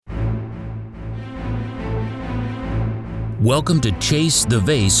Welcome to Chase the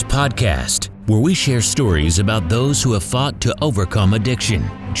Vase podcast, where we share stories about those who have fought to overcome addiction.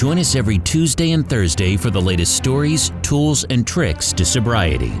 Join us every Tuesday and Thursday for the latest stories, tools, and tricks to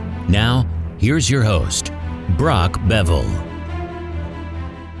sobriety. Now, here's your host, Brock Bevel.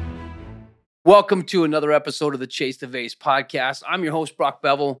 Welcome to another episode of the Chase the Vase podcast. I'm your host, Brock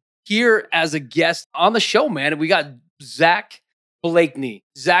Bevel, here as a guest on the show, man. We got Zack Blakeney.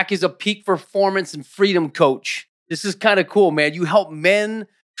 Zack is a peak performance and freedom coach. This is kind of cool, man. You help men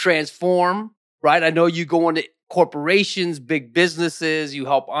transform, right? I know you go into corporations, big businesses, you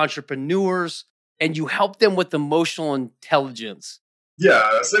help entrepreneurs, and you help them with emotional intelligence.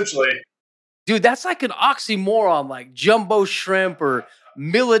 Yeah, essentially. Dude, that's like an oxymoron, like jumbo shrimp or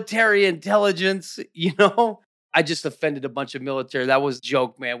military intelligence, you know? I just offended a bunch of military. That was a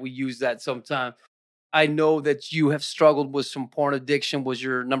joke, man. We use that sometimes. I know that you have struggled with some porn addiction. Was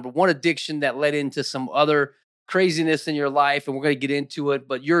your number one addiction that led into some other craziness in your life, and we're going to get into it.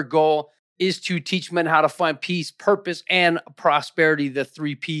 But your goal is to teach men how to find peace, purpose, and prosperity, the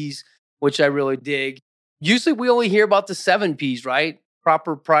 3 Ps, which I really dig. Usually we only hear about the 7 Ps, right?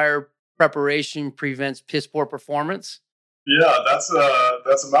 Proper prior preparation prevents piss poor performance. Yeah, that's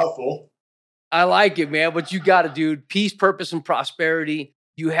a mouthful. I like it, man. But you got to do peace, purpose, and prosperity.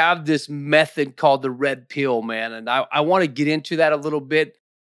 You have this method called the red pill, man. And I want to get into that a little bit.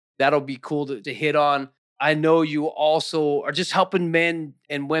 That'll be cool to hit on. I know you also are just helping men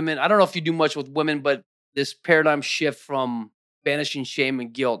and women. I don't know if you do much with women, but this paradigm shift from banishing shame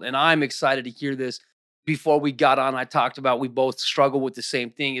and guilt. And I'm excited to hear this. Before we got on, I talked about we both struggle with the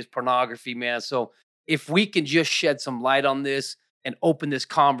same thing as pornography, man. So if we can just shed some light on this and open this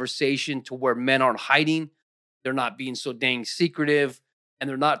conversation to where men aren't hiding, they're not being so dang secretive, and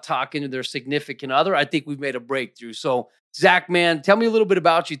they're not talking to their significant other, I think we've made a breakthrough. So Zack, man, tell me a little bit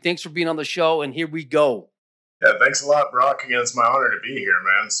about you. Thanks for being on the show, and here we go. Yeah, thanks a lot, Brock. Again, it's my honor to be here,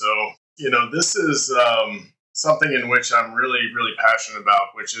 man. So, this is something in which I'm really, really passionate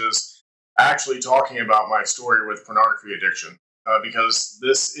about, which is actually talking about my story with pornography addiction, because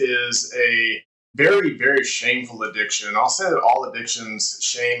this is a very, very shameful addiction. I'll say that all addictions,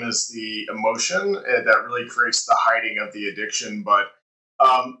 shame is the emotion that really creates the hiding of the addiction, but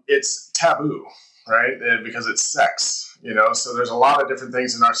it's taboo, right? Because it's sex, so there's a lot of different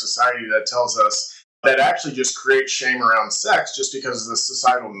things in our society that tells us that actually just create shame around sex just because of the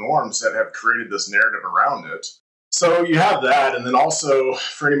societal norms that have created this narrative around it. So you have that. And then also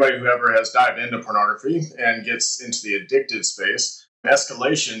for anybody who ever has dived into pornography and gets into the addicted space,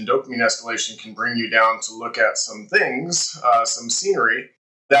 dopamine escalation can bring you down to look at some things, some scenery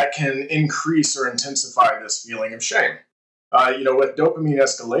that can increase or intensify this feeling of shame. With dopamine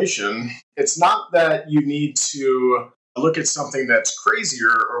escalation, it's not that you need to look at something that's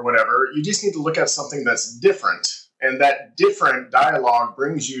crazier or whatever. You just need to look at something that's different. And that different dialogue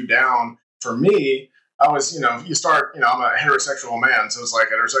brings you down. For me, I was, I'm a heterosexual man. So it's like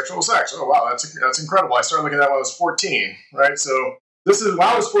heterosexual sex. Oh, wow, that's incredible. I started looking at that when I was 14, right? So when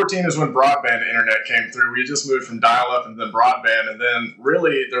I was 14 is when broadband internet came through. We just moved from dial-up and then broadband. And then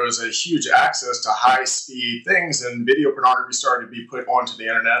really there was a huge access to high-speed things, and video pornography started to be put onto the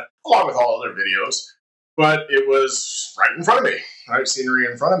internet, along with all other videos. But it was right in front of me, right? Scenery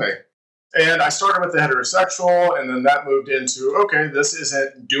in front of me. And I started with the heterosexual, and then that moved into, okay, this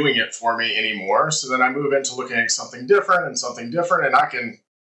isn't doing it for me anymore. So then I move into looking at something different, and I can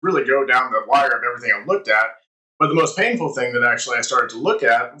really go down the wire of everything I've looked at. But the most painful thing that actually I started to look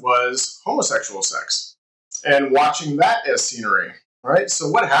at was homosexual sex and watching that as scenery, right? So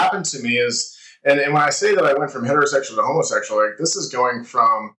what happened to me is, and when I say that I went from heterosexual to homosexual, like this is going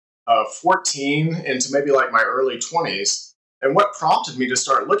from 14 into maybe like my early 20s. And what prompted me to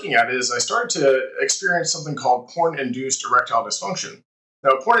start looking at it is I started to experience something called porn-induced erectile dysfunction.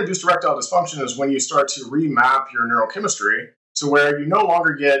 Now, porn-induced erectile dysfunction is when you start to remap your neurochemistry to where you no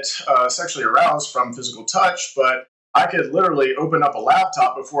longer get sexually aroused from physical touch, but I could literally open up a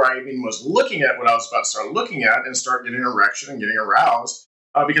laptop before I even was looking at what I was about to start looking at and start getting an erection and getting aroused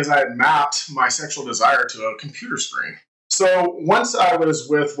because I had mapped my sexual desire to a computer screen. So once I was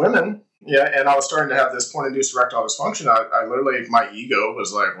with women, and I was starting to have this porn-induced erectile dysfunction, I literally, my ego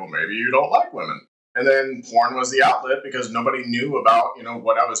was like, well, maybe you don't like women. And then porn was the outlet because nobody knew about,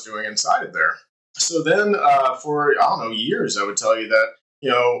 what I was doing inside of there. So then for, years, I would tell you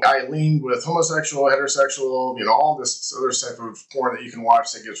that, I leaned with homosexual, heterosexual, all this other type of porn that you can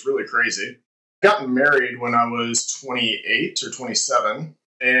watch that gets really crazy. Got married when I was 28 or 27.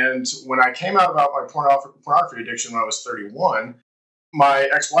 And when I came out about my pornography addiction when I was 31, my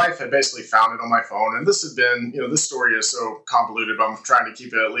ex-wife had basically found it on my phone. And this had been, this story is so convoluted, but I'm trying to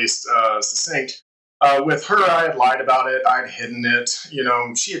keep it at least succinct. With her, I had lied about it. I had hidden it.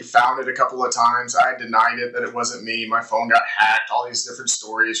 She had found it a couple of times. I had denied it that it wasn't me. My phone got hacked, all these different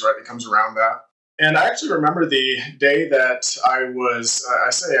stories, right, that comes around that. And I actually remember the day that I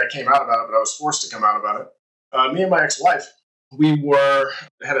say I came out about it, but I was forced to come out about it. Me and my ex-wife, we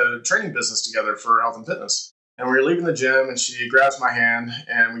had a training business together for health and fitness. And we were leaving the gym, and she grabs my hand,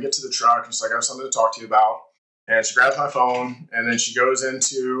 and we get to the truck, and she's like, I have something to talk to you about. And she grabs my phone, and then she goes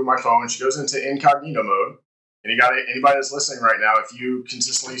into my phone, she goes into incognito mode. And anybody that's listening right now, if you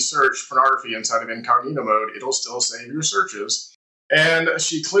consistently search pornography inside of incognito mode, it'll still save your searches. And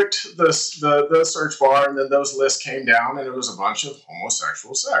she clicked the search bar, and then those lists came down, and it was a bunch of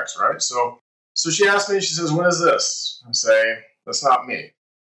homosexual sex, right? So she asked me, she says, what is this? I say, that's not me.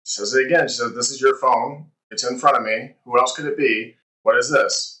 She says it again. She says, this is your phone. It's in front of me. Who else could it be? What is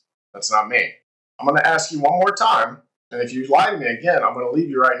this? That's not me. I'm going to ask you one more time, and if you lie to me again, I'm going to leave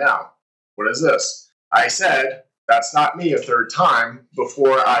you right now. What is this? I said, that's not me a third time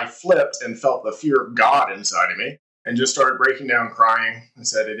before I flipped and felt the fear of God inside of me and just started breaking down crying and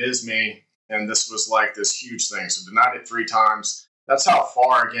said, it is me. And this was like this huge thing. So denied it 3 times. That's how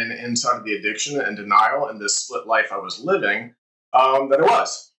far, again, inside of the addiction and denial and this split life I was living, that it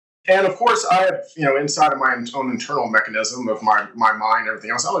was. And of course, I had, inside of my own internal mechanism of my mind, everything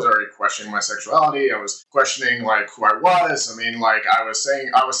else, I was already questioning my sexuality. I was questioning who I was.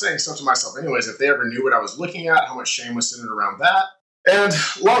 I was saying stuff to myself anyways, if they ever knew what I was looking at, how much shame was centered around that. And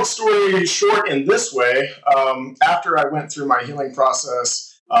long story short, in this way, after I went through my healing process,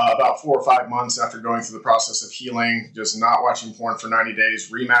 about 4 or 5 months after going through the process of healing, just not watching porn for 90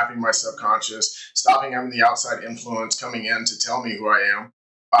 days, remapping my subconscious, stopping having the outside influence coming in to tell me who I am.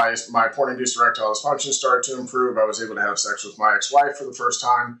 My porn-induced erectile dysfunction started to improve. I was able to have sex with my ex-wife for the first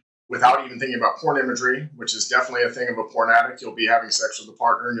time without even thinking about porn imagery, which is definitely a thing of a porn addict. You'll be having sex with a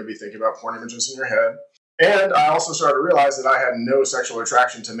partner and you'll be thinking about porn images in your head. And I also started to realize that I had no sexual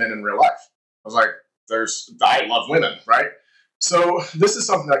attraction to men in real life. I was like, I love women, right? So this is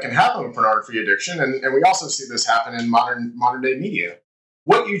something that can happen with pornography addiction. And we also see this happen in modern day media.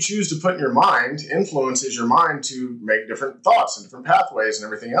 What you choose to put in your mind influences your mind to make different thoughts and different pathways and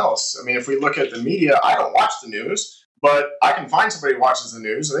everything else. I mean, if we look at the media, I don't watch the news, but I can find somebody who watches the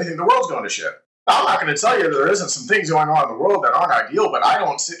news and they think the world's going to shit. Now, I'm not going to tell you there isn't some things going on in the world that aren't ideal, but I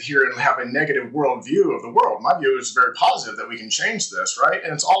don't sit here and have a negative worldview of the world. My view is very positive that we can change this, right?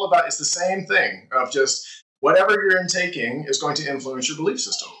 And it's the same thing of just whatever you're intaking is going to influence your belief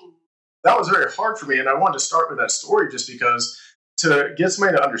system. That was very hard for me, and I wanted to start with that story just because to get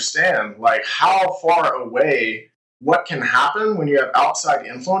somebody to understand how far away what can happen when you have outside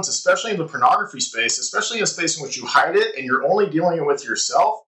influence, especially in the pornography space, especially in a space in which you hide it and you're only dealing it with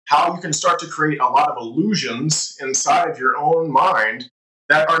yourself, how you can start to create a lot of illusions inside of your own mind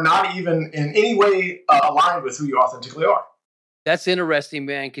that are not even in any way aligned with who you authentically are. That's interesting,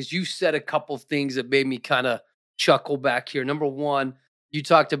 man, because you said a couple things that made me kind of chuckle back here. Number one, you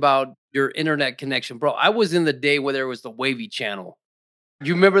talked about your internet connection. Bro, I was in the day where there was the wavy channel.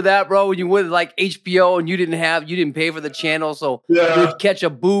 You remember that, bro? When you went HBO and you didn't pay for the channel, so you'd catch a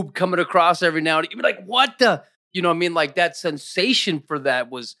boob coming across every now and then. You'd be like, what the? You know what I mean? That sensation for that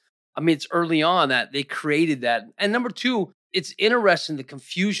was, it's early on that they created that. And number two, it's interesting the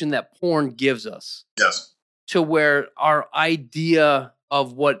confusion that porn gives us. Yes. To where our idea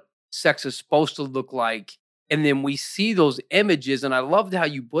of what sex is supposed to look like, and then we see those images, and I loved how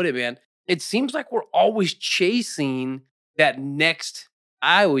you put it, man. It seems like we're always chasing that next.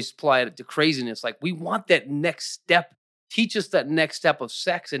 I always apply it to craziness. We want that next step. Teach us that next step of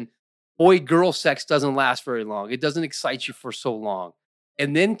sex. And boy-girl sex doesn't last very long. It doesn't excite you for so long.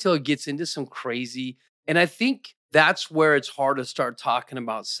 And then till it gets into some crazy. And I think that's where it's hard to start talking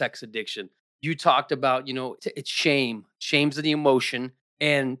about sex addiction. You talked about, it's shame. Shame's the emotion.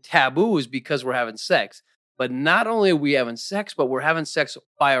 And taboo is because we're having sex. But not only are we having sex, but we're having sex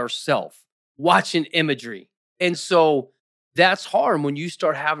by ourselves, watching imagery. And so that's hard when you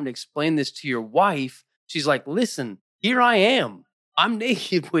start having to explain this to your wife. She's like, listen, here I am. I'm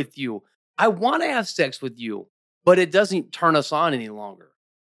naked with you. I want to have sex with you, but it doesn't turn us on any longer.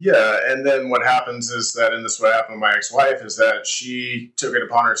 Yeah, and then what happens is that, and this is what happened with my ex-wife, is that she took it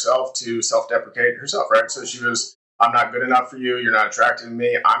upon herself to self-deprecate herself, right? So she was, I'm not good enough for you. You're not attracted to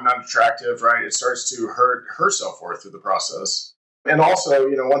me. I'm not attractive, right? It starts to hurt her self-worth through the process. And also,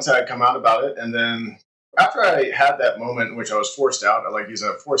 once I had come out about it, and then after I had that moment in which I was forced out, I like using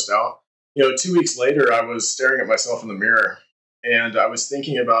that forced out, 2 weeks later, I was staring at myself in the mirror and I was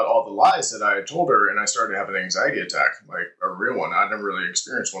thinking about all the lies that I had told her, and I started to have an anxiety attack, like a real one. I'd never really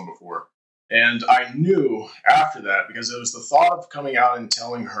experienced one before. And I knew after that, because it was the thought of coming out and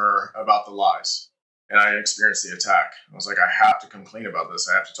telling her about the lies. and I experienced the attack. I was like, I have to come clean about this.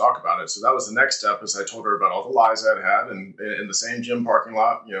 I have to talk about it. So that was the next step, is I told her about all the lies I'd had, and in the same gym parking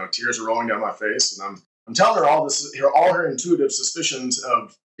lot, tears are rolling down my face, and I'm telling her all this, all her intuitive suspicions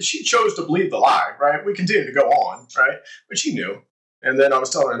of, she chose to believe the lie, right? We continued to go on, right? But she knew. And then I was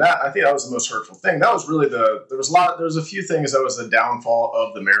telling her that. I think that was the most hurtful thing. That was really there was a few things that was the downfall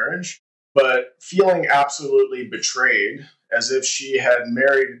of the marriage, but feeling absolutely betrayed, as if she had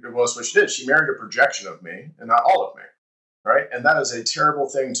married, well, that's what she did. She married a projection of me and not all of me, right? And that is a terrible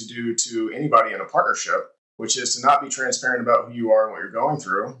thing to do to anybody in a partnership, which is to not be transparent about who you are and what you're going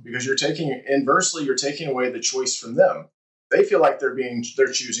through, because you're taking away the choice from them. They feel like they're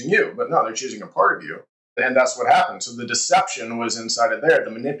choosing you, but no, they're choosing a part of you. And that's what happened. So the deception was inside of there.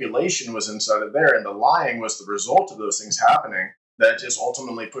 The manipulation was inside of there. And the lying was the result of those things happening that just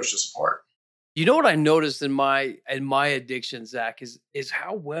ultimately pushed us apart. You know what I noticed in my addiction, Zach, is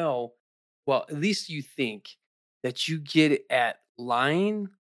how well, at least you think that you get at lying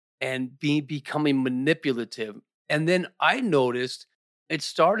and becoming manipulative. And then I noticed it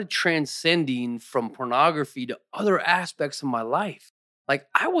started transcending from pornography to other aspects of my life. Like,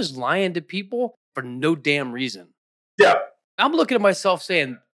 I was lying to people for no damn reason. Yeah. I'm looking at myself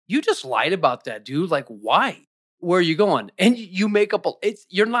saying, you just lied about that, dude. Like, why? Where are you going? And you make up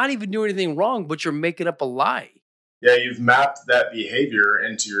you're not even doing anything wrong, but you're making up a lie. Yeah, you've mapped that behavior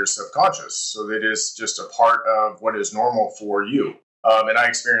into your subconscious. So that is just a part of what is normal for you. And I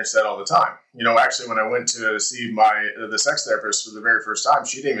experience that all the time. Actually, when I went to see the sex therapist for the very first time,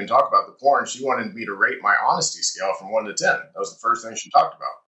 she didn't even talk about the porn. She wanted me to rate my honesty scale from 1 to 10. That was the first thing she talked about.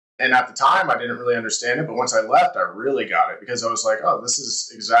 And at the time, I didn't really understand it. But once I left, I really got it, because I was like, oh, this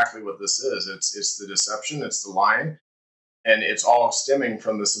is exactly what this is. It's the deception. It's the lying. And it's all stemming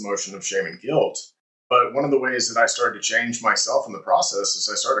from this emotion of shame and guilt. But one of the ways that I started to change myself in the process is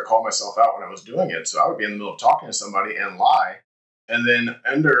I started to call myself out when I was doing it. So I would be in the middle of talking to somebody and lie. And then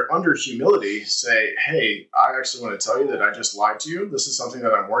under humility, say, hey, I actually want to tell you that I just lied to you. This is something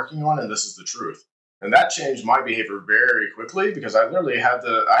that I'm working on, and this is the truth. And that changed my behavior very quickly, because I literally had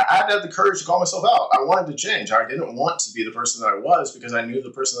to have the courage to call myself out. I wanted to change. I didn't want to be the person that I was, because I knew the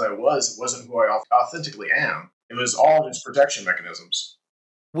person that I was, it wasn't who I authentically am. It was all just protection mechanisms.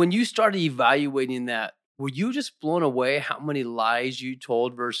 When you started evaluating that, were you just blown away how many lies you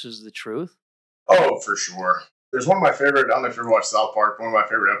told versus the truth? Oh, for sure. There's one of my favorite, I don't know if you ever watched South Park, one of my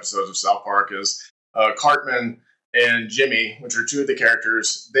favorite episodes of South Park is Cartman and Jimmy, which are two of the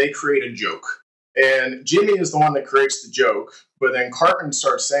characters. They create a joke. And Jimmy is the one that creates the joke, but then Cartman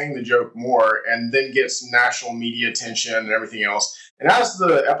starts saying the joke more and then gets national media attention and everything else. And as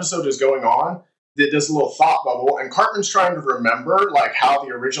the episode is going on, this little thought bubble, and Cartman's trying to remember like how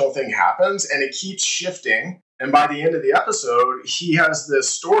the original thing happens, and it keeps shifting. And by the end of the episode, he has this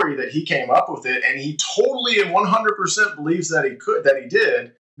story that he came up with it, and he totally and 100% believes that he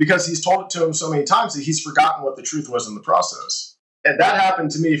did, because he's told it to him so many times that he's forgotten what the truth was in the process. And that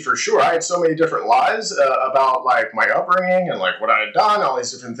happened to me for sure. I had so many different lies about like my upbringing and like what I had done, all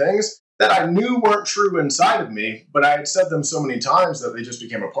these different things that I knew weren't true inside of me, but I had said them so many times that they just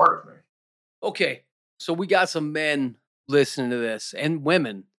became a part of me. Okay, so we got some men listening to this, and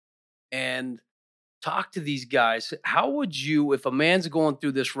women, and talk to these guys. How would you, if a man's going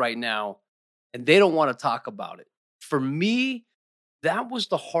through this right now and they don't want to talk about it? For me, that was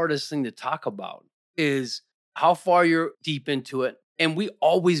the hardest thing to talk about, is how far you're deep into it. And we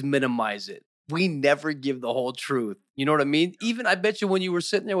always minimize it. We never give the whole truth. You know what I mean? Even I bet you when you were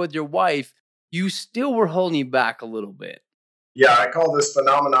sitting there with your wife, you still were holding back a little bit. Yeah, I call this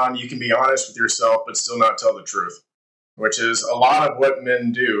phenomenon, you can be honest with yourself, but still not tell the truth, which is a lot of what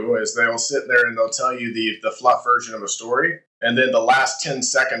men do. Is they'll sit there and they'll tell you the fluff version of a story. And then the last 10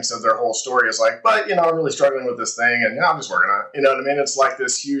 seconds of their whole story is like, but, I'm really struggling with this thing, and I'm just working on it. You know what I mean? It's like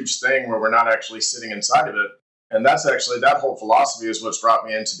this huge thing where we're not actually sitting inside of it. And that's actually, that whole philosophy is what's brought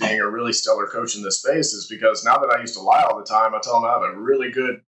me into being a really stellar coach in this space, is because now that I used to lie all the time, I tell them I have a really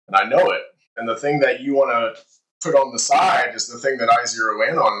good, and I know it. And the thing that you want to put on the side is the thing that I zero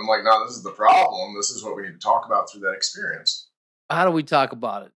in on. I'm like, no, this is the problem. This is what we need to talk about through that experience. How do we talk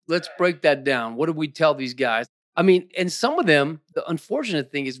about it? Let's break that down. What do we tell these guys? I mean, and some of them, the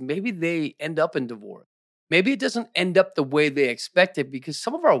unfortunate thing is maybe they end up in divorce. Maybe it doesn't end up the way they expected, because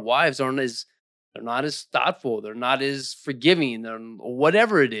some of our wives they're not as thoughtful. They're not as forgiving, or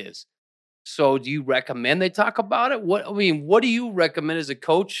whatever it is. So do you recommend they talk about it? What do you recommend as a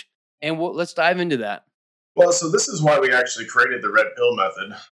coach? And let's dive into that. Well, so this is why we actually created the red pill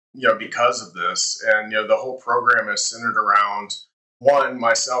method, because of this. And, the whole program is centered around one,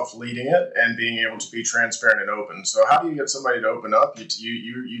 myself leading it and being able to be transparent and open. So how do you get somebody to open up?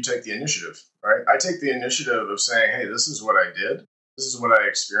 You take the initiative, right? I take the initiative of saying, hey, this is what I did. This is what I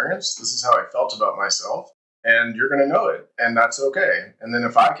experienced. This is how I felt about myself. And you're going to know it. And that's okay. And then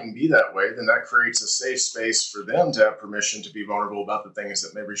if I can be that way, then that creates a safe space for them to have permission to be vulnerable about the things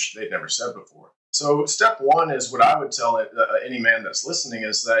that maybe they've never said before. So step one is what I would tell any man that's listening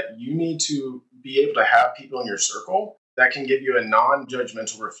is that you need to be able to have people in your circle that can give you a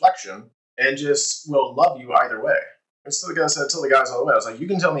non-judgmental reflection and just will love you either way. And so like I said, tell the guys all the way, I was like, you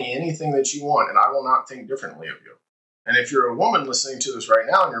can tell me anything that you want and I will not think differently of you. And if you're a woman listening to this right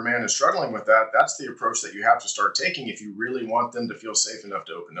now and your man is struggling with that, that's the approach that you have to start taking if you really want them to feel safe enough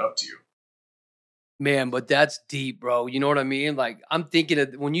to open up to you. Man, but that's deep, bro. You know what I mean? Like, I'm thinking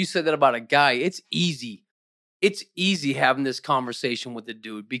of when you said that about a guy, it's easy. It's easy having this conversation with the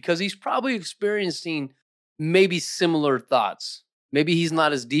dude because he's probably experiencing maybe similar thoughts. Maybe he's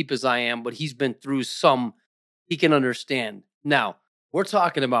not as deep as I am, but he's been through some he can understand. Now, we're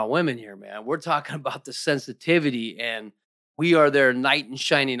talking about women here, man. We're talking about the sensitivity, and we are their knight in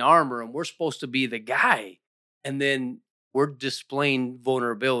shining armor, and we're supposed to be the guy. And then we're displaying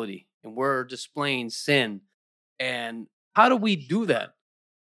vulnerability, and we're displaying sin. And how do we do that?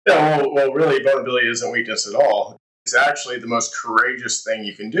 Yeah, well, really, vulnerability isn't weakness at all. It's actually the most courageous thing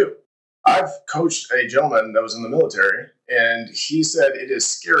you can do. I've coached a gentleman that was in the military, and he said it is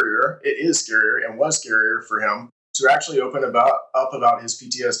scarier and was scarier for him to actually open up about his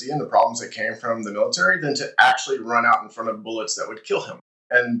PTSD and the problems that came from the military than to actually run out in front of bullets that would kill him.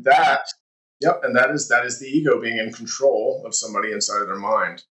 And that is the ego being in control of somebody inside of their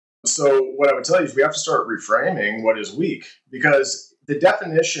mind. So what I would tell you is we have to start reframing what is weak, because the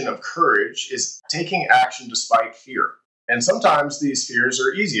definition of courage is taking action despite fear. And sometimes these fears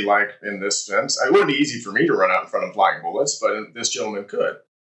are easy, like in this sense. It wouldn't be easy for me to run out in front of flying bullets, but this gentleman could.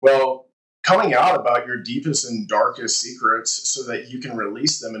 Well, coming out about your deepest and darkest secrets so that you can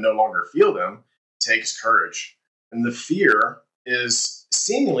release them and no longer feel them takes courage. And the fear is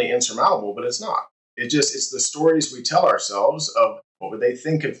seemingly insurmountable, but it's not. It's the stories we tell ourselves of what would they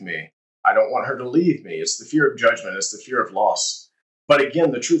think of me? I don't want her to leave me. It's the fear of judgment. It's the fear of loss. But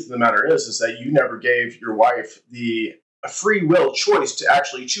again, the truth of the matter is that you never gave your wife a free will choice to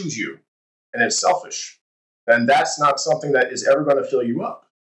actually choose you. And it's selfish. And that's not something that is ever going to fill you up.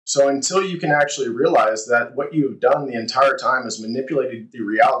 So until you can actually realize that what you've done the entire time is manipulated the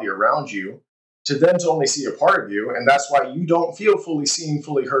reality around you to then to only see a part of you, and that's why you don't feel fully seen,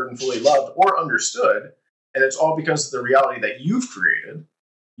 fully heard, and fully loved or understood, and it's all because of the reality that you've created,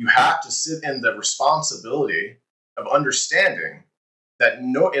 you have to sit in the responsibility of understanding that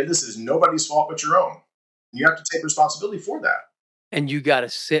this is nobody's fault but your own. You have to take responsibility for that. And you got to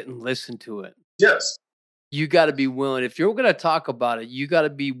sit and listen to it. Yes. You got to be willing. If you're going to talk about it, you got to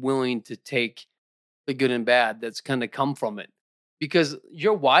be willing to take the good and bad that's going to come from it. Because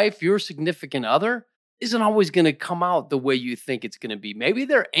your wife, your significant other, isn't always going to come out the way you think it's going to be. Maybe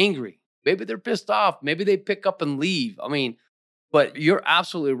they're angry. Maybe they're pissed off. Maybe they pick up and leave. I mean, but you're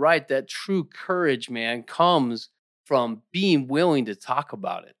absolutely right. That true courage, man, comes from being willing to talk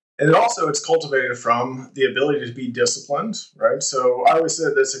about it. And also it's cultivated from the ability to be disciplined, right? So I always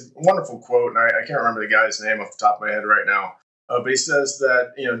said that's a wonderful quote, and I can't remember the guy's name off the top of my head right now, but he says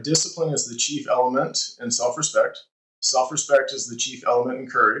that, discipline is the chief element in self-respect. Self-respect is the chief element in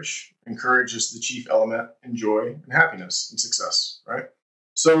courage, and courage is the chief element in joy and happiness and success, right?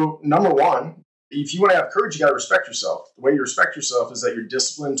 So number one, if you want to have courage, you got to respect yourself. The way you respect yourself is that you're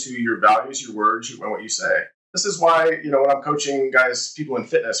disciplined to your values, your words, and what you say. This is why, when I'm coaching people in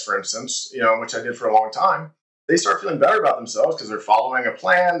fitness, for instance, which I did for a long time, they start feeling better about themselves because they're following a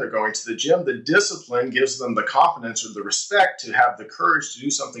plan, they're going to the gym. The discipline gives them the confidence or the respect to have the courage to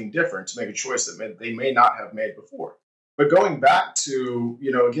do something different, to make a choice that they may not have made before. But going back to,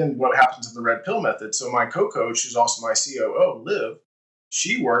 again, what happens in the red pill method. So my co-coach, who's also my COO, Liv,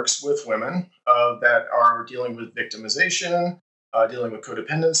 she works with women that are dealing with victimization, dealing with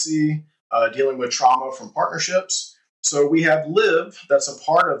codependency, dealing with trauma from partnerships. So we have Liv that's a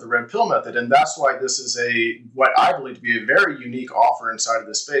part of the red pill method. And that's why this is what I believe to be a very unique offer inside of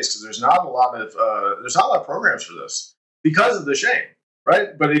this space, because there's not a lot of programs for this because of the shame,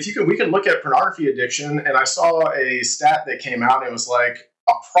 right? But we can look at pornography addiction, and I saw a stat that came out, and it was like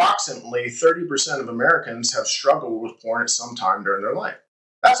approximately 30% of Americans have struggled with porn at some time during their life.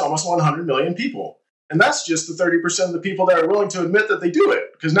 That's almost 100 million people. And that's just the 30% of the people that are willing to admit that they do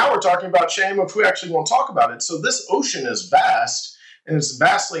it. Because now we're talking about shame of who actually won't talk about it. So this ocean is vast, and it's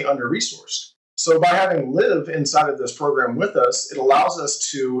vastly under-resourced. So by having Liv inside of this program with us, it allows us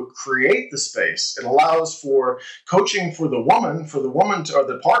to create the space. It allows for coaching for the woman or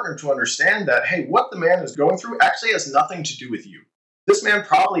the partner to understand that, hey, what the man is going through actually has nothing to do with you. This man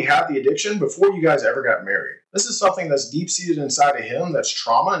probably had the addiction before you guys ever got married. This is something that's deep-seated inside of him, that's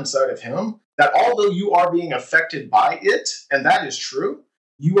trauma inside of him, that although you are being affected by it, and that is true,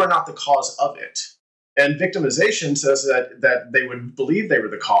 you are not the cause of it. And victimization says that they would believe they were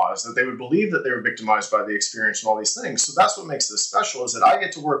the cause, that they would believe that they were victimized by the experience and all these things. So that's what makes this special, is that I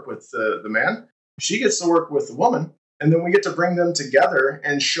get to work with the man, she gets to work with the woman, and then we get to bring them together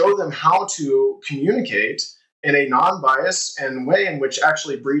and show them how to communicate in a non-biased and way in which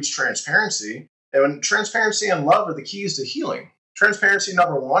actually breeds transparency. And transparency and love are the keys to healing. Transparency,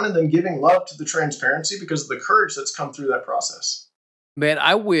 number one, and then giving love to the transparency because of the courage that's come through that process. Man,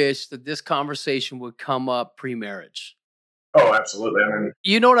 I wish that this conversation would come up pre-marriage. Oh, absolutely. I mean,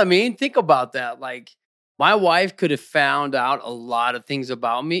 you know what I mean? Think about that. Like, my wife could have found out a lot of things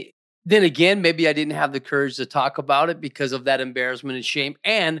about me. Then again, maybe I didn't have the courage to talk about it because of that embarrassment and shame.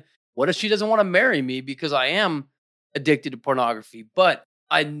 And what if she doesn't want to marry me because I am addicted to pornography? But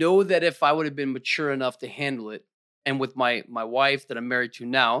I know that if I would have been mature enough to handle it, and with my wife that I'm married to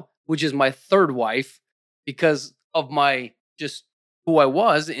now, which is my third wife, because of my just who I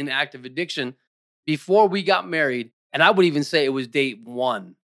was in active addiction before we got married. And I would even say it was date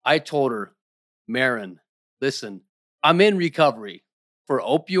one. I told her, Marin, listen, I'm in recovery for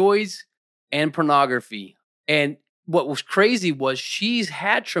opioids and pornography. And what was crazy was she's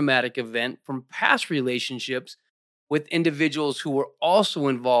had traumatic event from past relationships with individuals who were also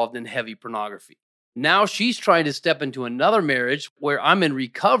involved in heavy pornography. Now she's trying to step into another marriage where I'm in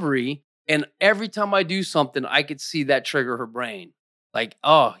recovery. And every time I do something, I could see that trigger her brain. Like,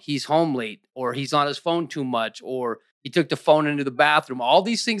 oh, he's home late, or he's on his phone too much, or he took the phone into the bathroom. All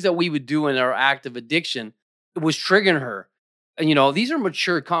these things that we would do in our active addiction, it was triggering her. And, these are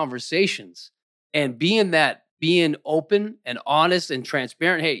mature conversations. And being open and honest and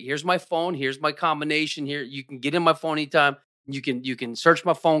transparent. Hey, here's my phone. Here's my combination here. You can get in my phone anytime. You can search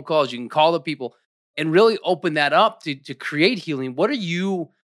my phone calls. You can call the people and really open that up to create healing. What do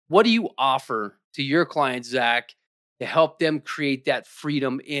you offer to your clients, Zach, to help them create that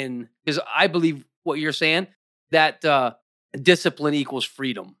freedom in, because I believe what you're saying, that discipline equals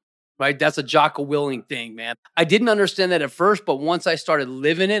freedom, right? That's a Jocko Willing thing, man. I didn't understand that at first, but once I started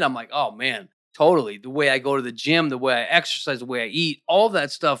living it, I'm like, oh man, totally. The way I go to the gym, the way I exercise, the way I eat, all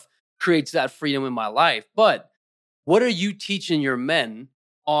that stuff creates that freedom in my life. But what are you teaching your men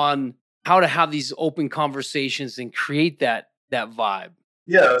on how to have these open conversations and create that vibe?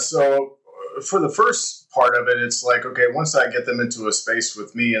 Yeah, so for the first part of it, it's like, okay, once I get them into a space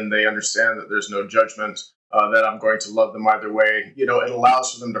with me and they understand that there's no judgment, that I'm going to love them either way, it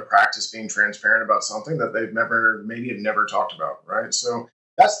allows for them to practice being transparent about something that they've maybe have never talked about, right? So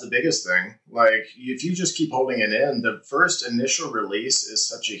that's the biggest thing. Like, if you just keep holding it in, the first initial release is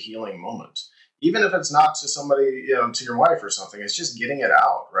such a healing moment. Even if it's not to somebody, to your wife or something, it's just getting it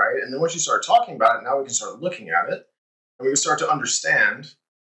out, right? And then once you start talking about it, now we can start looking at it and we can start to understand,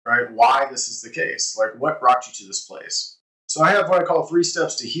 right, why this is the case. Like, what brought you to this place? So I have what I call 3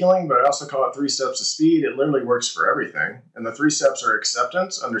 steps to healing, but I also call it 3 steps to speed. It literally works for everything. And the 3 steps are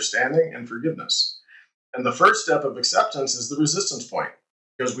acceptance, understanding, and forgiveness. And the first step of acceptance is the resistance point,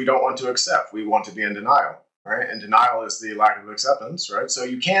 because we don't want to accept. We want to be in denial, right? And denial is the lack of acceptance, right? So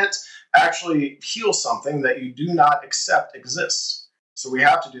you can't actually heal something that you do not accept exists. So we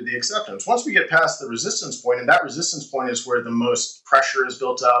have to do the acceptance. Once we get past the resistance point, and that resistance point is where the most pressure is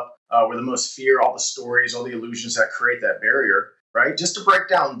built up, where the most fear, all the stories, all the illusions that create that barrier, right? Just to break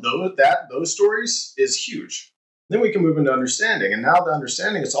down those stories is huge. Then we can move into understanding. And now the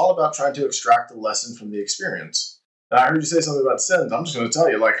understanding, it's all about trying to extract the lesson from the experience. Now, I heard you say something about sins. I'm just going to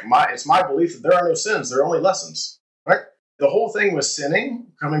tell you, it's my belief that there are no sins. There are only lessons, right? The whole thing with sinning,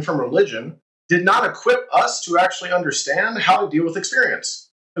 coming from religion, did not equip us to actually understand how to deal with experience.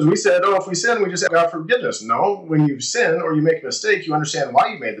 Because we said, if we sin, we just ask God for forgiveness. No, when you sin or you make a mistake, you understand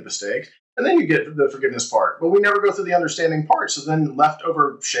why you made the mistake, and then you get the forgiveness part. But we never go through the understanding part. So then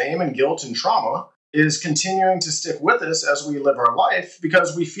leftover shame and guilt and trauma is continuing to stick with us as we live our life,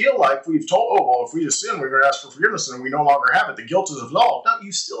 because we feel like we've told, if we just sin, we're going to ask for forgiveness and we no longer have it. The guilt is absolved. No,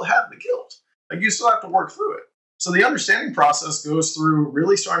 you still have the guilt. Like, you still have to work through it. So the understanding process goes through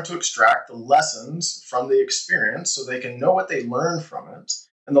really starting to extract the lessons from the experience so they can know what they learned from it.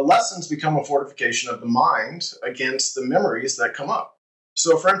 And the lessons become a fortification of the mind against the memories that come up.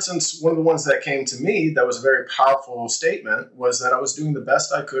 So, for instance, one of the ones that came to me that was a very powerful statement was that I was doing the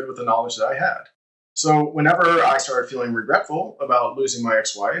best I could with the knowledge that I had. So whenever I started feeling regretful about losing my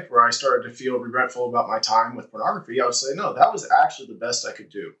ex-wife, or I started to feel regretful about my time with pornography, I would say, no, that was actually the best I could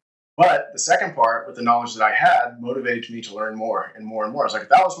do. But the second part, with the knowledge that I had, motivated me to learn more and more and more. It's like, if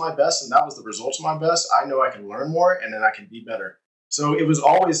that was my best and that was the results of my best, I know I can learn more and then I can be better. So it was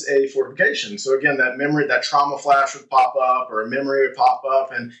always a fortification. So again, that memory, that trauma flash would pop up or a memory would pop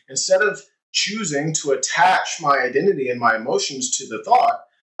up. And instead of choosing to attach my identity and my emotions to the thought,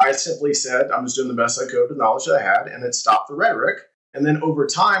 I simply said, I was doing the best I could with the knowledge that I had, and it stopped the rhetoric. And then over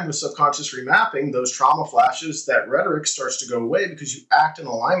time, with subconscious remapping, those trauma flashes, that rhetoric starts to go away because you act in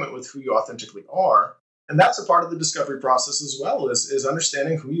alignment with who you authentically are. And that's a part of the discovery process as well, is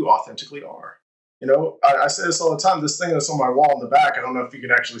understanding who you authentically are. You know, I say this all the time, this thing that's on my wall in the back, I don't know if you can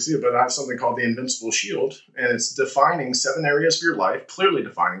actually see it, but I have something called the Invincible Shield, and it's defining 7 areas of your life, clearly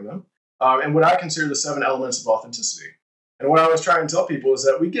defining them, and what I consider the 7 elements of authenticity. And what I was trying to tell people is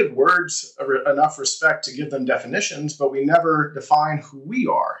that we give words enough respect to give them definitions, but we never define who we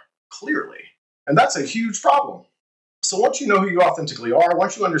are clearly. And that's a huge problem. So once you know who you authentically are,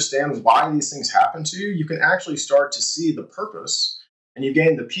 once you understand why these things happen to you, you can actually start to see the purpose, and you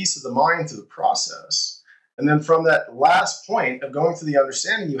gain the peace of the mind through the process. And then from that last point of going through the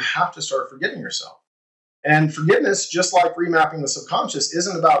understanding, you have to start forgiving yourself. And forgiveness, just like remapping the subconscious,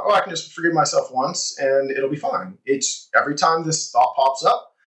 isn't about, oh, I can just forgive myself once and it'll be fine. It's every time this thought pops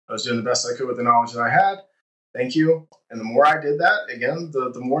up, I was doing the best I could with the knowledge that I had. Thank you. And the more I did that, again,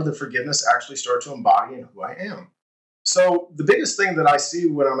 the more the forgiveness actually started to embody in who I am. So the biggest thing that I see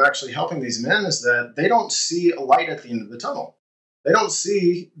when I'm actually helping these men is that they don't see a light at the end of the tunnel. They don't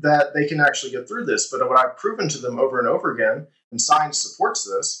see that they can actually get through this. But what I've proven to them over and over again, and science supports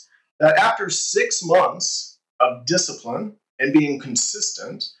this, that after 6 months of discipline and being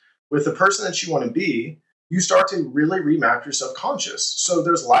consistent with the person that you want to be, you start to really remap your subconscious. So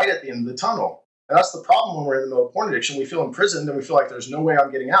there's light at the end of the tunnel. And that's the problem when we're in the middle of porn addiction. We feel imprisoned and we feel like there's no way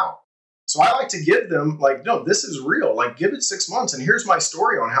I'm getting out. So I like to give them, like, no, this is real. Like, give it 6 months. And here's my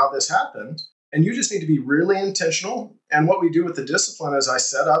story on how this happened. And you just need to be really intentional. And what we do with the discipline is I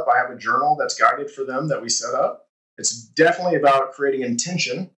have a journal that's guided for them that we set up. It's definitely about creating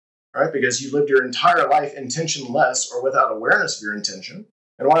intention, right? Because you lived your entire life intentionless or without awareness of your intention.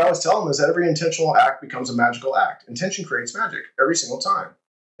 And what I always tell them is that every intentional act becomes a magical act. Intention creates magic every single time.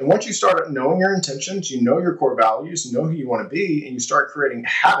 And once you start knowing your intentions, you know your core values, you know who you want to be, and you start creating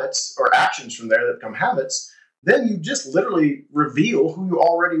habits or actions from there that become habits, then you just literally reveal who you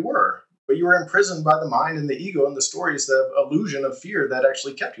already were. But you were imprisoned by the mind and the ego and the stories, the illusion of fear that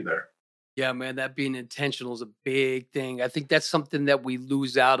actually kept you there. Yeah, man, that being intentional is a big thing. I think that's something that we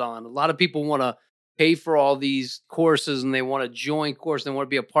lose out on. A lot of people want to pay for all these courses and they want to join courses, they want to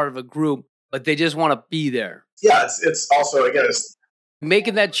be a part of a group, but they just want to be there. Yeah, it's also, again, it's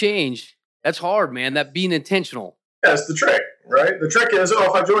making that change. That's hard, man. That being intentional. Yeah, it's the trick, right? The trick is,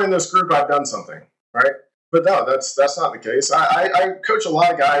 if I join this group, I've done something, right? But no, that's not the case. I coach a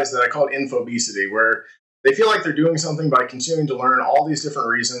lot of guys that I call infobesity, where they feel like they're doing something by continuing to learn all these different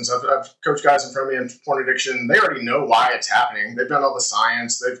reasons. I've coached guys in front of me in porn addiction. They already know why it's happening. They've done all the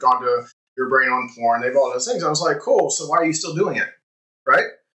science. They've gone to Your Brain on Porn. They've all those things. I was like, cool. So why are you still doing it, right?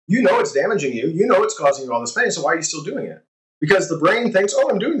 You know it's damaging you. You know it's causing you all this pain. So why are you still doing it? Because the brain thinks, oh,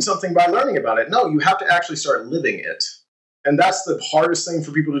 I'm doing something by learning about it. No, you have to actually start living it. And that's the hardest thing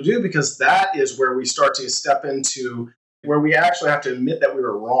for people to do, because that is where we start to step into where we actually have to admit that we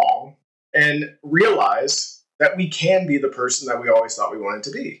were wrong and realize that we can be the person that we always thought we wanted to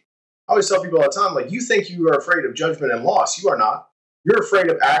be. I always tell people all the time, like, you think you are afraid of judgment and loss. You are not. You're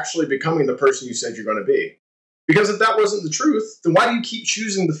afraid of actually becoming the person you said you're going to be. Because if that wasn't the truth, then why do you keep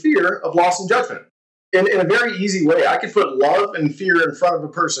choosing the fear of loss and judgment? In a very easy way, I could put love and fear in front of a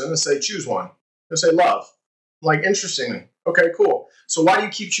person and say, choose one. And say love. Like, interesting. Okay, cool. So why do you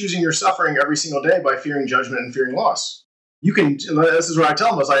keep choosing your suffering every single day by fearing judgment and fearing loss? You can, this is what I tell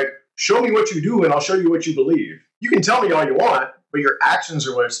them, I was like, show me what you do and I'll show you what you believe. You can tell me all you want, but your actions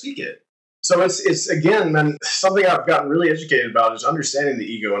are what speak it. So it's again, man, something I've gotten really educated about is understanding the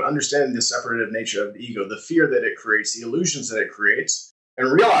ego and understanding the separative nature of the ego, the fear that it creates, the illusions that it creates,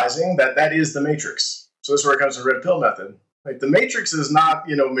 and realizing that that is the matrix. So this is where it comes to the red pill method. Like, the matrix is not,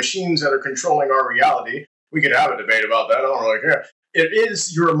 machines that are controlling our reality. We could have a debate about that. I don't really care. It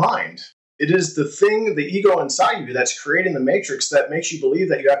is your mind. It is the thing, the ego inside you that's creating the matrix that makes you believe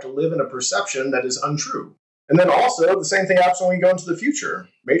that you have to live in a perception that is untrue. And then also, the same thing happens when we go into the future.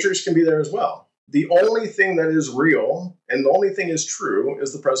 Matrix can be there as well. The only thing that is real and the only thing is true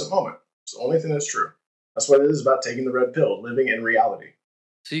is the present moment. It's the only thing that's true. That's what it is about taking the red pill, living in reality.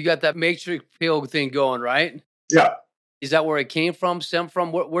 So you got that matrix pill thing going, right? Yeah. Is that where it came from, stemmed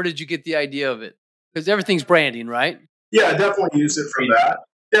from? Where did you get the idea of it? Because everything's branding, right? Yeah, I definitely use it from that.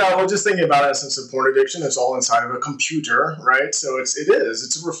 Yeah, well, just thinking about it since a porn addiction, it's all inside of a computer, right? So it's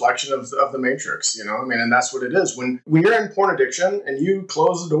a reflection of the matrix, you know? I mean, and that's what it is. When you're in porn addiction and you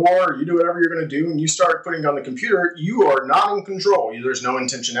close the door, or you do whatever you're going to do, and you start putting on the computer, you are not in control. There's no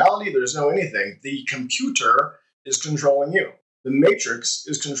intentionality. There's no anything. The computer is controlling you. The matrix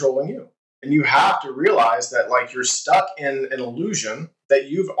is controlling you. And you have to realize that, like, you're stuck in an illusion that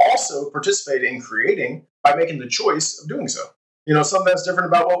you've also participated in creating by making the choice of doing so. You know, something that's different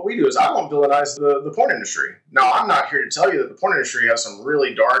about what we do is I don't villainize the porn industry. Now, I'm not here to tell you that the porn industry has some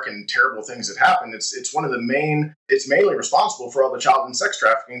really dark and terrible things that happen. It's one of the it's mainly responsible for all the child and sex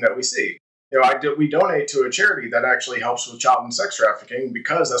trafficking that we see. You know, we donate to a charity that actually helps with child and sex trafficking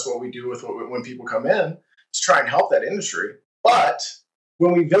because that's what we do when people come in, to try and help that industry. But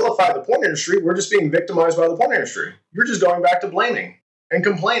when we vilify the porn industry, we're just being victimized by the porn industry. You're just going back to blaming and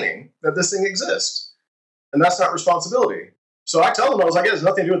complaining that this thing exists. And that's not responsibility. So I tell them, I was like, it has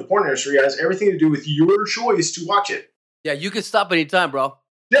nothing to do with the porn industry. It has everything to do with your choice to watch it. Yeah, you can stop anytime, bro.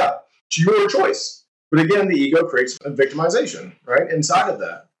 Yeah, it's your choice. But again, the ego creates a victimization, right, inside of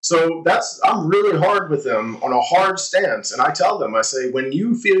that. So I'm really hard with them on a hard stance. And I tell them, I say, when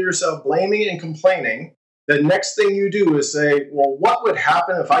you feel yourself blaming and complaining, the next thing you do is say, well, what would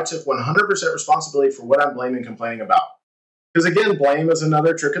happen if I took 100% responsibility for what I'm blaming and complaining about? Because again, blame is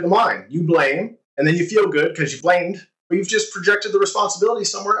another trick of the mind. You blame, and then you feel good because you blamed, but you've just projected the responsibility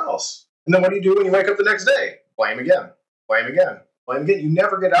somewhere else. And then what do you do when you wake up the next day? Blame again, blame again, blame again. You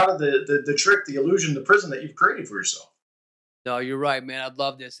never get out of the trick, the illusion, the prison that you've created for yourself. No, you're right, man. I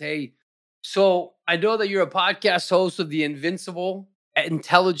love this. Hey, so I know that you're a podcast host of the Invincible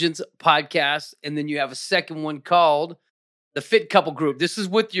Intelligence podcast, and then you have a second one called the Fit Couple Group. This is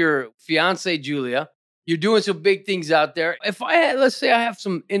with your fiance, Julia. You're doing some big things out there. Let's say I have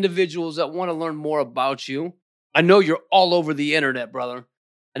some individuals that want to learn more about you. I know you're all over the internet, brother.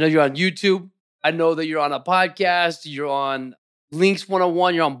 I know you're on YouTube. I know that you're on a podcast. You're on Links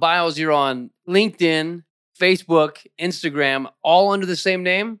 101. You're on Bios. You're on LinkedIn, Facebook, Instagram, all under the same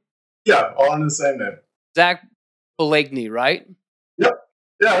name? Yeah, all under the same name. Zack Blakeney, right? Yep.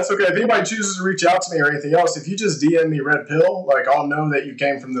 Yeah, that's okay. If anybody chooses to reach out to me or anything else, if you just DM me Red Pill, like, I'll know that you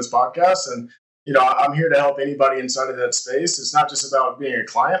came from this podcast. And, you know, I'm here to help anybody inside of that space. It's not just about being a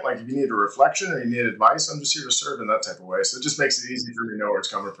client. Like, if you need a reflection or you need advice, I'm just here to serve in that type of way. So it just makes it easy for me to know where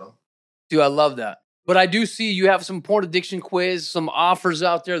it's coming from. Dude, I love that. But I do see you have some porn addiction quiz, some offers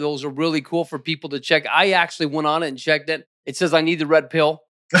out there. Those are really cool for people to check. I actually went on it and checked it. It says I need the red pill.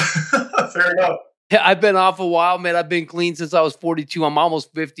 Fair enough. I've been off a while, man. I've been clean since I was 42. I'm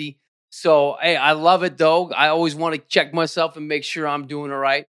almost 50. So, hey, I love it, though. I always want to check myself and make sure I'm doing all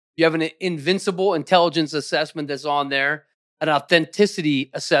right. You have an invincible intelligence assessment that's on there, an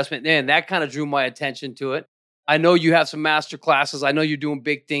authenticity assessment. Man, that kind of drew my attention to it. I know you have some master classes. I know you're doing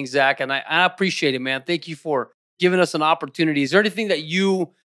big things, Zack, and I appreciate it, man. Thank you for giving us an opportunity. Is there anything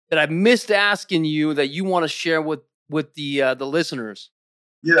that I missed asking you that you want to share with the listeners?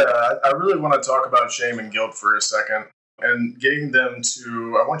 Yeah, I really want to talk about shame and guilt for a second and getting them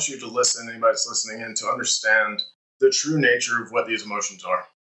to, I want you to listen, anybody that's listening in, to understand the true nature of what these emotions are.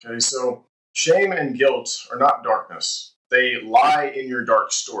 Okay, so shame and guilt are not darkness. They lie in your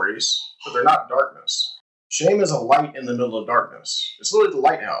dark stories, but they're not darkness. Shame is a light in the middle of darkness. It's literally the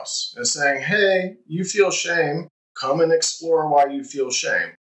lighthouse. It's saying, hey, you feel shame, come and explore why you feel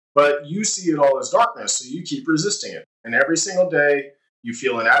shame. But you see it all as darkness, so you keep resisting it. And every single day, you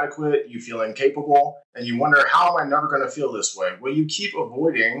feel inadequate, you feel incapable, and you wonder, how am I never going to feel this way? Well, you keep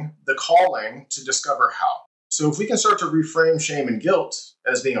avoiding the calling to discover how. So if we can start to reframe shame and guilt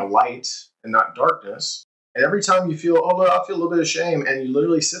as being a light and not darkness, and every time you feel, oh, I feel a little bit of shame, and you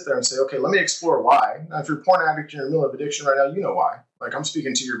literally sit there and say, okay, let me explore why. Now, if you're a porn addict, you're in the middle of addiction right now, you know why. Like, I'm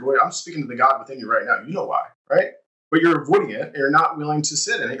speaking to your voice, I'm speaking to the God within you right now, you know why, right? But you're avoiding it, and you're not willing to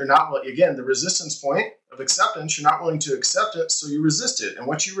sit in it. You're not, again, the resistance point of acceptance, you're not willing to accept it, so you resist it. And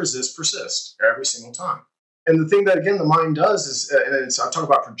what you resist persists every single time. And the thing that, again, the mind does is, I talk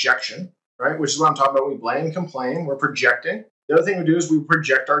about projection, right? Which is what I'm talking about. We blame and complain. We're projecting. The other thing we do is we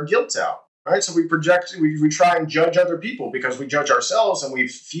project our guilt out, right? So we project, we try and judge other people because we judge ourselves, and we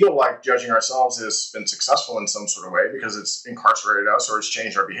feel like judging ourselves has been successful in some sort of way because it's incarcerated us or it's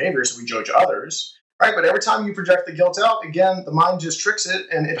changed our behavior. So we judge others. Right, but every time you project the guilt out, again, the mind just tricks it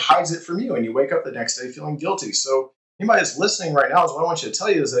and it hides it from you, and you wake up the next day feeling guilty. So anybody that's listening right now is what I want you to tell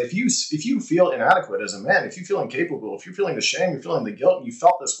you is that if you feel inadequate as a man, if you feel incapable, if you're feeling the shame, you're feeling the guilt, and you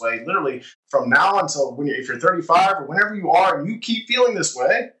felt this way literally from now until if you're 35 or whenever you are, and you keep feeling this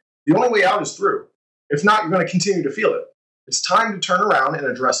way, the only way out is through. If not, you're going to continue to feel it. It's time to turn around and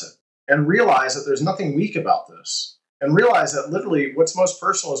address it. and realize that there's nothing weak about this. And realize that literally what's most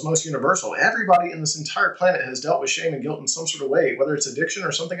personal is most universal. Everybody in this entire planet has dealt with shame and guilt in some sort of way, whether it's addiction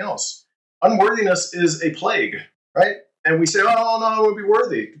or something else. Unworthiness is a plague, right? And we say, oh, no, I won't be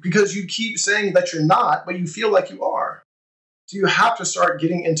worthy, because you keep saying that you're not, but you feel like you are. So you have to start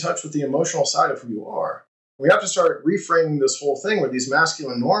getting in touch with the emotional side of who you are. We have to start reframing this whole thing where these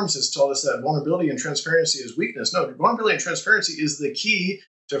masculine norms has told us that vulnerability and transparency is weakness. No, vulnerability and transparency is the key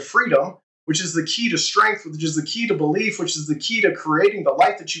to freedom, which is the key to strength, which is the key to belief, which is the key to creating the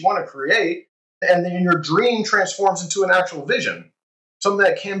life that you want to create. And then your dream transforms into an actual vision, something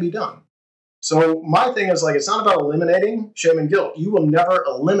that can be done. So my thing is, like, it's not about eliminating shame and guilt. You will never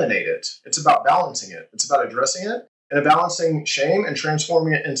eliminate it. It's about balancing it. It's about addressing it and balancing shame and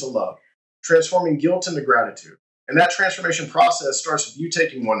transforming it into love, transforming guilt into gratitude. And that transformation process starts with you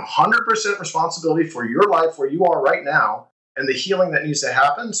taking 100% responsibility for your life where you are right now and the healing that needs to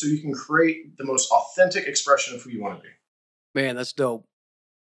happen so you can create the most authentic expression of who you want to be. Man, that's dope.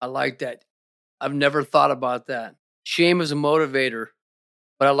 I like that. I've never thought about that. Shame is a motivator,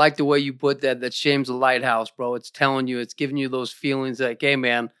 but I like the way you put that shame's a lighthouse, bro. It's telling you, it's giving you those feelings like, hey,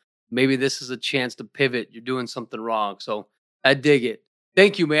 man, maybe this is a chance to pivot. You're doing something wrong. So I dig it.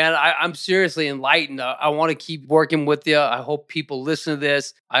 Thank you, man. I'm seriously enlightened. I want to keep working with you. I hope people listen to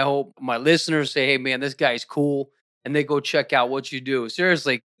this. I hope my listeners say, hey, man, this guy's cool. And they go check out what you do.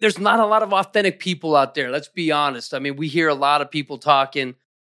 Seriously, there's not a lot of authentic people out there. Let's be honest. I mean, we hear a lot of people talking.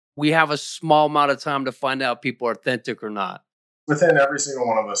 We have a small amount of time to find out if people are authentic or not. Within every single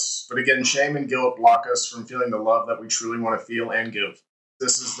one of us. But again, shame and guilt block us from feeling the love that we truly want to feel and give.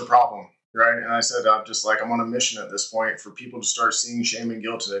 This is the problem, right? And I said, I'm on a mission at this point for people to start seeing shame and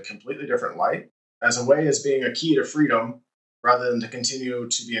guilt in a completely different light as a way as being a key to freedom rather than to continue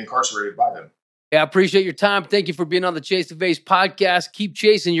to be incarcerated by them. Yeah, I appreciate your time. Thank you for being on the Chase the Vase podcast. Keep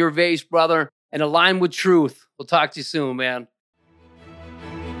chasing your vase, brother, and align with truth. We'll talk to you soon, man.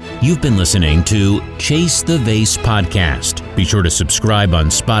 You've been listening to Chase the Vase podcast. Be sure to subscribe on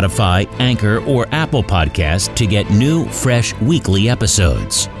Spotify, Anchor, or Apple Podcasts to get new, fresh, weekly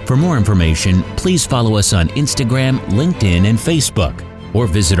episodes. For more information, please follow us on Instagram, LinkedIn, and Facebook, or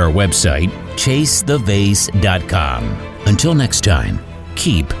visit our website, chasethevase.com. Until next time,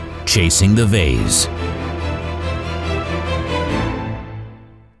 keep chasing the vase.